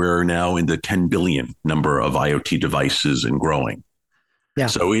predicting we're now in the 10 billion number of IoT devices and growing. Yeah.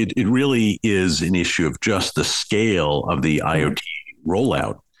 So it really is an issue of just the scale of the IoT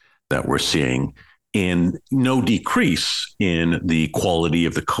rollout that we're seeing, and no decrease in the quality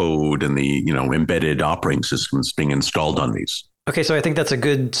of the code and the embedded operating systems being installed on these. Okay, so I think that's a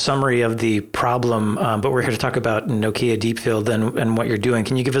good summary of the problem, but we're here to talk about Nokia Deepfield and what you're doing.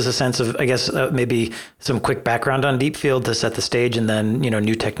 Can you give us a sense of, I guess, maybe some quick background on Deepfield to set the stage, and then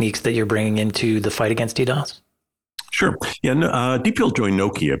new techniques that you're bringing into the fight against DDoS? Sure. Yeah, Deepfield joined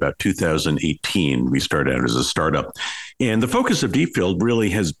Nokia about 2018. We started out as a startup. And the focus of Deepfield really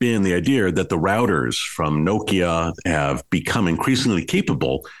has been the idea that the routers from Nokia have become increasingly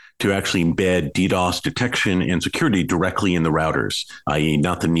capable to actually embed DDoS detection and security directly in the routers, i.e.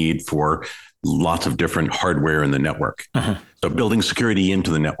 not the need for lots of different hardware in the network. Uh-huh. So building security into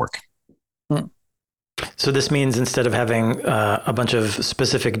the network. Hmm. So this means instead of having a bunch of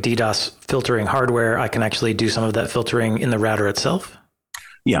specific DDoS filtering hardware, I can actually do some of that filtering in the router itself?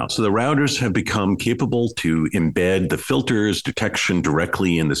 Yeah, so the routers have become capable to embed the filters detection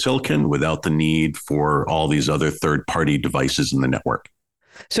directly in the silicon without the need for all these other third-party devices in the network.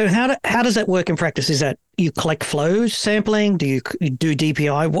 So how does that work in practice? Is that you collect flows sampling? Do you do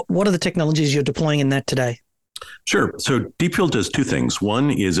DPI? What are the technologies you're deploying in that today? Sure. So Deepfield does two things.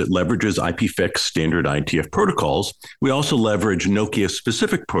 One is it leverages IPFix standard IETF protocols. We also leverage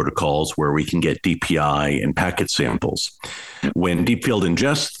Nokia-specific protocols where we can get DPI and packet samples. When Deepfield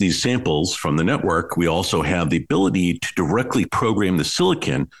ingests these samples from the network, we also have the ability to directly program the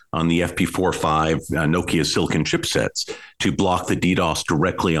silicon on the FP45 Nokia silicon chipsets to block the DDoS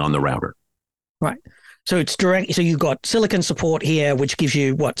directly on the router. Right. So it's direct. So you've got silicon support here, which gives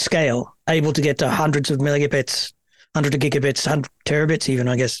you scale, able to get to hundreds of megabits, hundreds of gigabits, 100 terabits even,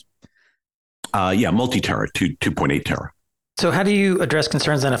 I guess. Multi-tera, 2.8 tera. So how do you address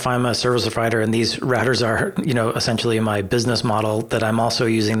concerns then if I'm a service provider and these routers are, essentially my business model, that I'm also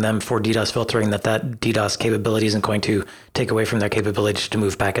using them for DDoS filtering, that DDoS capability isn't going to take away from their capability to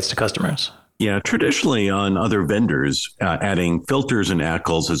move packets to customers? Yeah, traditionally on other vendors, adding filters and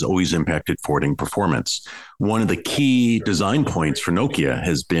ACLs has always impacted forwarding performance. One of the key design points for Nokia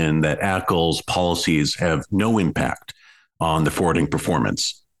has been that ACLs policies have no impact on the forwarding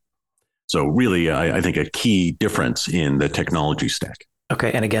performance. So really, I think a key difference in the technology stack.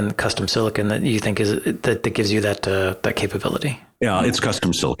 Okay, and again, custom silicon that you think is that gives you that capability? Yeah, it's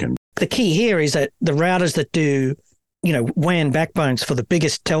custom silicon. The key here is that the routers that do WAN backbones for the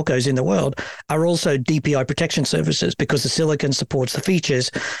biggest telcos in the world are also DPI protection services, because the silicon supports the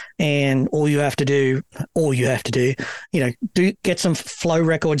features, and all you have to do, get some flow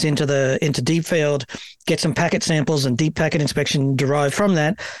records into Deepfield, get some packet samples and deep packet inspection derived from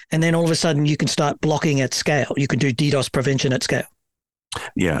that, and then all of a sudden you can start blocking at scale. You can do DDoS prevention at scale.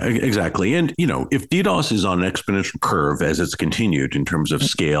 Yeah, exactly. And, if DDoS is on an exponential curve as it's continued in terms of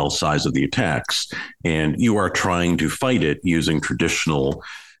scale, size of the attacks, and you are trying to fight it using traditional,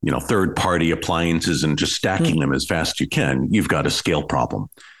 third-party appliances and just stacking them as fast as you can, you've got a scale problem.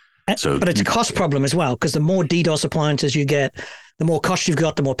 But it's a cost problem as well, because the more DDoS appliances you get, the more cost you've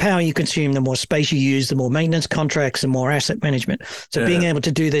got, the more power you consume, the more space you use, the more maintenance contracts, and more asset management. So being able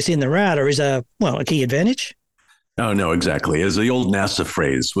to do this in the router is a key advantage. Oh, no, exactly. As the old NASA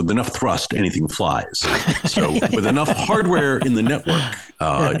phrase, with enough thrust, anything flies. So with enough hardware in the network,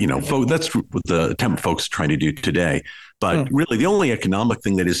 that's what the attempt folks are trying to do today. But really, the only economic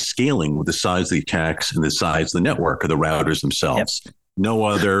thing that is scaling with the size of the attacks and the size of the network are the routers themselves. Yep. No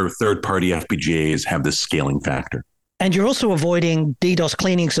other third-party FPGAs have this scaling factor. And you're also avoiding DDoS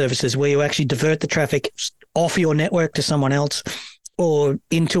cleaning services where you actually divert the traffic off your network to someone else or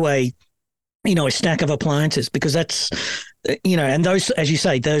into a stack of appliances, because that's, and those, as you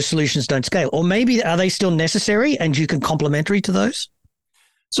say, those solutions don't scale. Or maybe are they still necessary and you can complementary to those?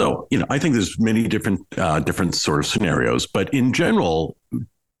 So, I think there's many different sort of scenarios, but in general,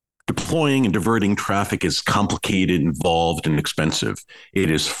 deploying and diverting traffic is complicated, involved, and expensive.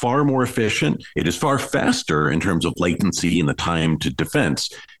 It is far more efficient. It is far faster in terms of latency and the time to defense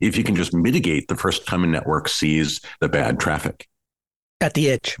if you can just mitigate the first time a network sees the bad traffic. At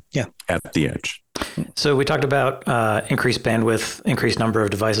the edge, yeah. At the edge. So we talked about increased bandwidth, increased number of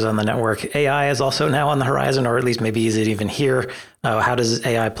devices on the network. AI is also now on the horizon, or at least maybe is it even here? How does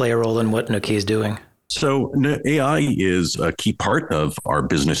AI play a role in what Nokia is doing? So AI is a key part of our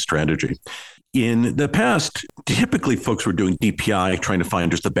business strategy. In the past, typically folks were doing DPI, trying to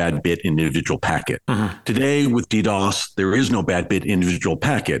find just a bad bit in individual packet. Mm-hmm. Today, with DDoS, there is no bad bit individual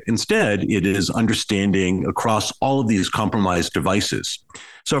packet. Instead, it is understanding across all of these compromised devices.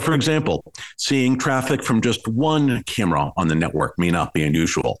 So, for example, seeing traffic from just one camera on the network may not be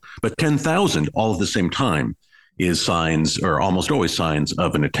unusual, but 10,000 all at the same time is signs, or almost always signs,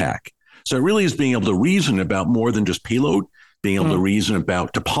 of an attack. So it really is being able to reason about more than just payload, being able to reason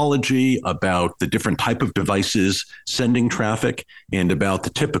about topology, about the different type of devices sending traffic, and about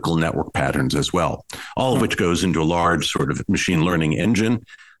the typical network patterns as well, all of which goes into a large sort of machine learning engine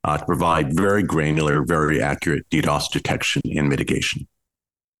to provide very granular, very accurate DDoS detection and mitigation.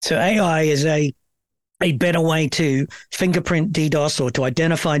 So AI is a better way to fingerprint DDoS or to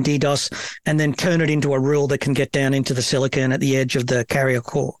identify DDoS and then turn it into a rule that can get down into the silicon at the edge of the carrier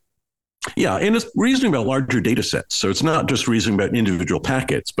core. Yeah, and it's reasoning about larger data sets. So it's not just reasoning about individual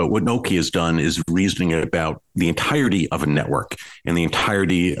packets, but what Nokia has done is reasoning about the entirety of a network and the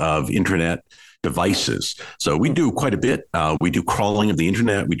entirety of internet devices. So we do quite a bit. We do crawling of the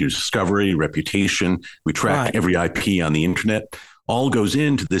internet. We do discovery, reputation. We track every IP on the internet. All goes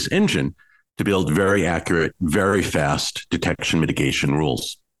into this engine to build very accurate, very fast detection mitigation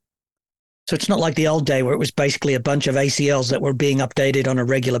rules. So it's not like the old day where it was basically a bunch of ACLs that were being updated on a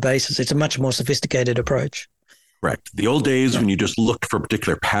regular basis. It's a much more sophisticated approach. Correct. The old days when you just looked for a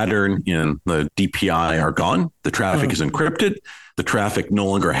particular pattern in the DPI are gone. The traffic is encrypted. The traffic no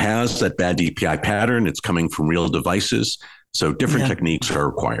longer has that bad DPI pattern. It's coming from real devices. So different techniques are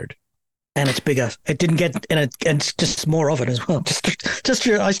required. And it's bigger. It didn't get, and it's just more of it as well. Just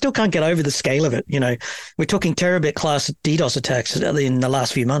I still can't get over the scale of it. You know, we're talking terabit class DDoS attacks in the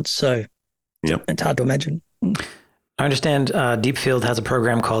last few months. So it's hard to imagine. I understand Deepfield has a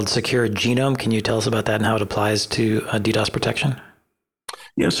program called Secure Genome. Can you tell us about that and how it applies to DDoS protection?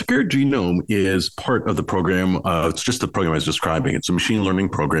 Yeah, Secure Genome is part of the program. It's just the program I was describing. It's a machine learning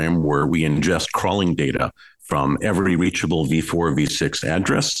program where we ingest crawling data from every reachable V4, V6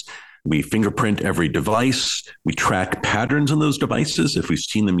 address. We fingerprint every device. We track patterns on those devices if we've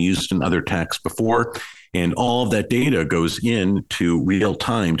seen them used in other attacks before. And all of that data goes into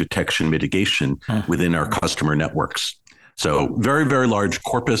real-time detection mitigation within our customer networks. So very, very large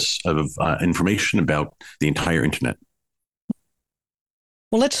corpus of information about the entire internet.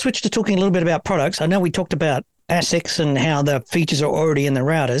 Well, let's switch to talking a little bit about products. I know we talked about ASICs and how the features are already in the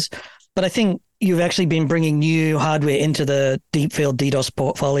routers, but I think you've actually been bringing new hardware into the Deepfield DDoS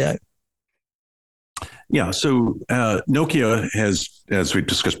portfolio. Yeah, so Nokia has, as we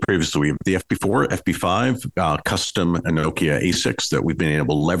discussed previously, we have the FB4, FB5, custom Nokia ASICs that we've been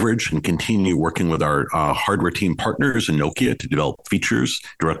able to leverage and continue working with our hardware team partners in Nokia to develop features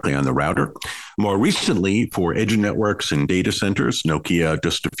directly on the router. More recently, for edge networks and data centers, Nokia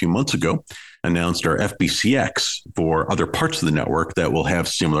just a few months ago announced our FBCX for other parts of the network that will have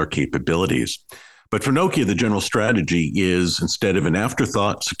similar capabilities. But for Nokia, the general strategy is, instead of an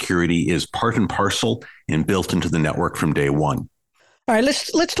afterthought, security is part and parcel and built into the network from day one. All right, let's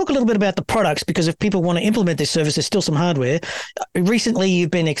talk a little bit about the products, because if people want to implement this service, there's still some hardware. Recently,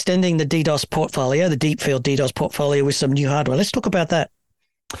 you've been extending the DDoS portfolio, the Deepfield DDoS portfolio, with some new hardware. Let's talk about that.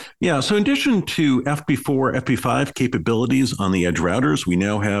 Yeah, so in addition to FB4, FB5 capabilities on the edge routers, we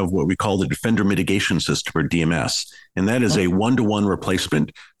now have what we call the Defender Mitigation System, or DMS, and that is a one-to-one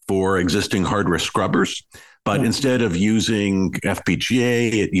replacement for existing hardware scrubbers. But instead of using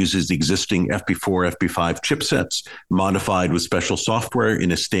FPGA, it uses the existing FB4, FB5 chipsets modified with special software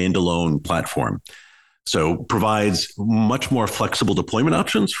in a standalone platform. So provides much more flexible deployment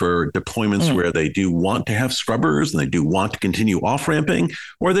options for deployments where they do want to have scrubbers and they do want to continue off-ramping,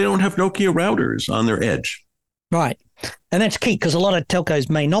 or they don't have Nokia routers on their edge. Right. And that's key, because a lot of telcos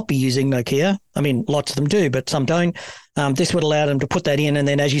may not be using Nokia. I mean, lots of them do, but some don't. This would allow them to put that in. And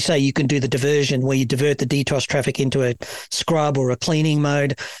then, as you say, you can do the diversion where you divert the DDoS traffic into a scrub or a cleaning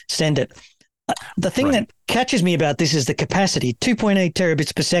mode, send it. The thing that catches me about this is the capacity. 2.8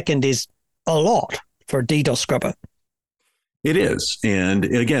 terabits per second is a lot for a DDoS scrubber. It is. And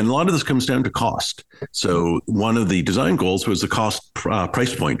again, a lot of this comes down to cost. So one of the design goals was the cost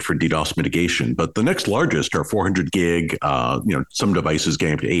price point for DDoS mitigation. But the next largest are 400 gig, some devices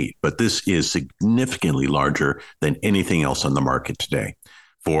getting up to 8. But this is significantly larger than anything else on the market today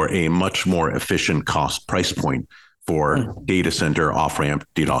for a much more efficient cost price point for data center off-ramp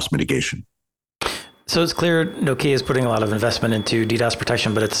DDoS mitigation. So it's clear Nokia is putting a lot of investment into DDoS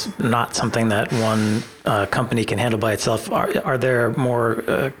protection, but it's not something that one company can handle by itself. Are there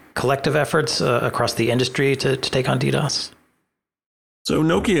more collective efforts across the industry to take on DDoS? So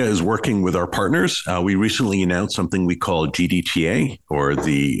Nokia is working with our partners. We recently announced something we call GDTA, or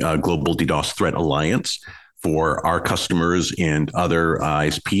the Global DDoS Threat Alliance, for our customers and other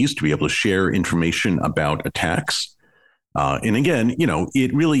ISPs to be able to share information about attacks. And again,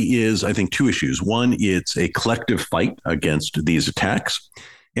 it really is, I think, two issues. One, it's a collective fight against these attacks.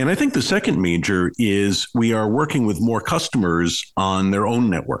 And I think the second major is we are working with more customers on their own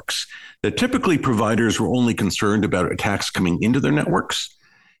networks. That typically providers were only concerned about attacks coming into their networks.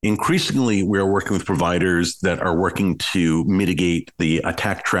 Increasingly, we are working with providers that are working to mitigate the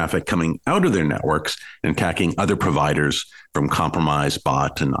attack traffic coming out of their networks and attacking other providers from compromised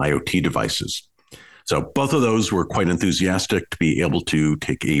bot and IoT devices. So both of those were quite enthusiastic to be able to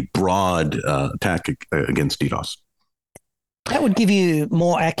take a broad attack against DDoS. That would give you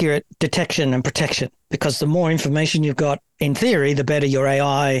more accurate detection and protection, because the more information you've got, in theory, the better your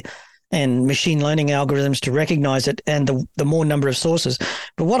AI and machine learning algorithms to recognize it, and the more number of sources.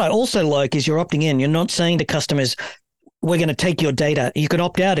 But what I also like is you're opting in. You're not saying to customers, we're going to take your data. You can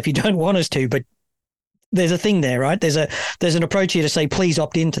opt out if you don't want us to, but there's a thing there, right? There's an approach here to say, please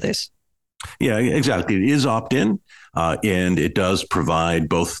opt into this. Yeah, exactly. It is opt-in, and it does provide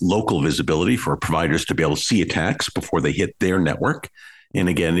both local visibility for providers to be able to see attacks before they hit their network. And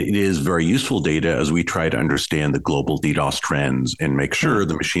again, it is very useful data as we try to understand the global DDoS trends and make sure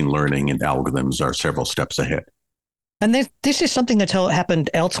the machine learning and algorithms are several steps ahead. And this is something that's happened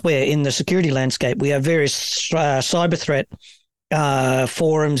elsewhere in the security landscape. We have various cyber threat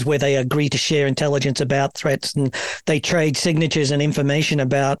forums where they agree to share intelligence about threats, and they trade signatures and information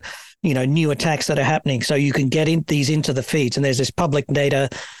about new attacks that are happening. So you can get these into the feeds, and there's this public data,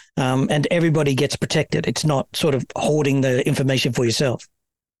 and everybody gets protected. It's not sort of hoarding the information for yourself.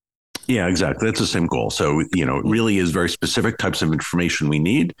 Yeah, exactly. That's the same goal. So, it really is very specific types of information we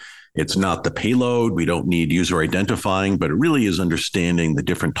need. It's not the payload. We don't need user identifying, but it really is understanding the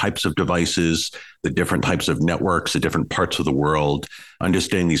different types of devices, the different types of networks, the different parts of the world,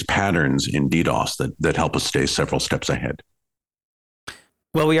 understanding these patterns in DDoS that help us stay several steps ahead.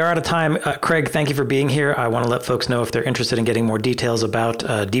 Well, we are out of time. Craig, thank you for being here. I want to let folks know if they're interested in getting more details about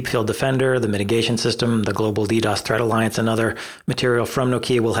Deep Field Defender, the mitigation system, the Global DDoS Threat Alliance, and other material from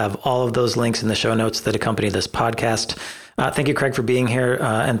Nokia. We'll have all of those links in the show notes that accompany this podcast. Thank you, Craig, for being here.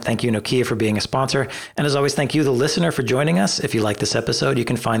 And thank you, Nokia, for being a sponsor. And as always, thank you, the listener, for joining us. If you like this episode, you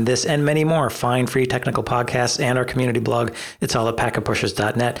can find this and many more fine free technical podcasts and our community blog. It's all at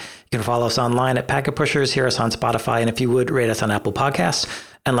packetpushers.net. You can follow us online at Packet Pushers, hear us on Spotify, and if you would, rate us on Apple Podcasts.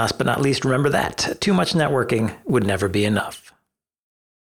 And last but not least, remember that too much networking would never be enough.